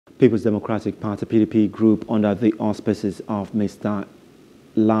People's Democratic Party PDP group under the auspices of Mr.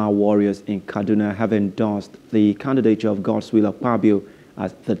 La Warriors in Kaduna have endorsed the candidature of Godwills Akpabio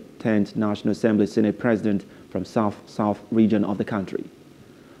as the 10th National Assembly Senate President from South region of the country.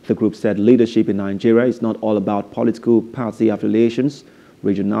 The group said leadership in Nigeria is not all about political party affiliations,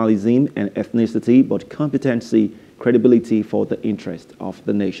 regionalism and ethnicity, but competency, credibility for the interest of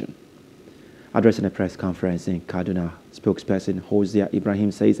the nation. Addressing a press conference in Kaduna, spokesperson Hosea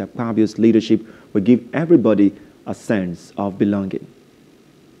Ibrahim says Akpabio's leadership will give everybody a sense of belonging.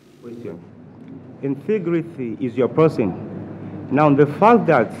 Question. Integrity is your person. Now, the fact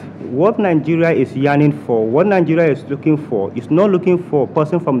that what Nigeria is yearning for, what Nigeria is looking for, is not looking for a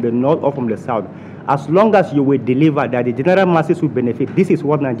person from the north or from the south. As long as you will deliver that the general masses will benefit, this is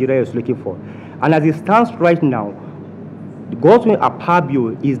what Nigeria is looking for. And as it stands right now, Godwills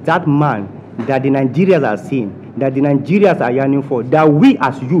Akpabio is that man that the Nigerians are seeing, that the Nigerians are yearning for, that we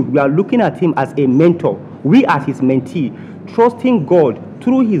as youth, we are looking at him as a mentor, we as his mentee, trusting God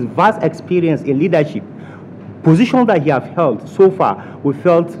through his vast experience in leadership, position that he has held so far, we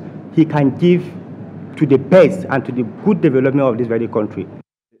felt he can give to the best and to the good development of this very country.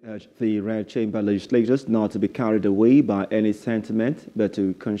 The Red Chamber legislators not to be carried away by any sentiment, but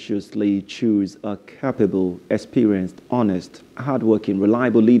to consciously choose a capable, experienced, honest, hardworking,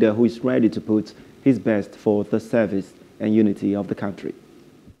 reliable leader who is ready to put his best for the service and unity of the country.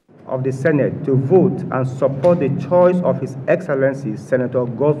 Of the Senate to vote and support the choice of His Excellency Senator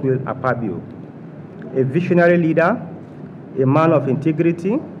Godwills Akpabio, a visionary leader, a man of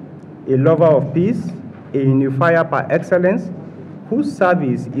integrity, a lover of peace, a unifier par excellence, whose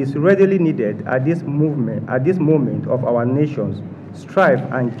service is readily needed at this moment of our nation's strife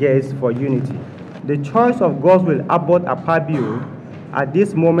and guess for unity. The choice of Godwills Akpabio at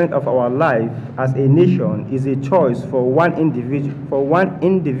this moment of our life as a nation is a choice for one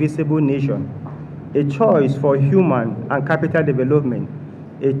indivisible nation, a choice for human and capital development,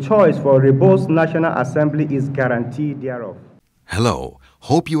 a choice for robust National Assembly is guaranteed thereof. Hello,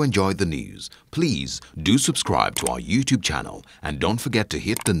 hope you enjoyed the news. Please do subscribe to our YouTube channel and don't forget to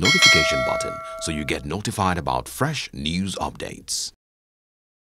hit the notification button so you get notified about fresh news updates.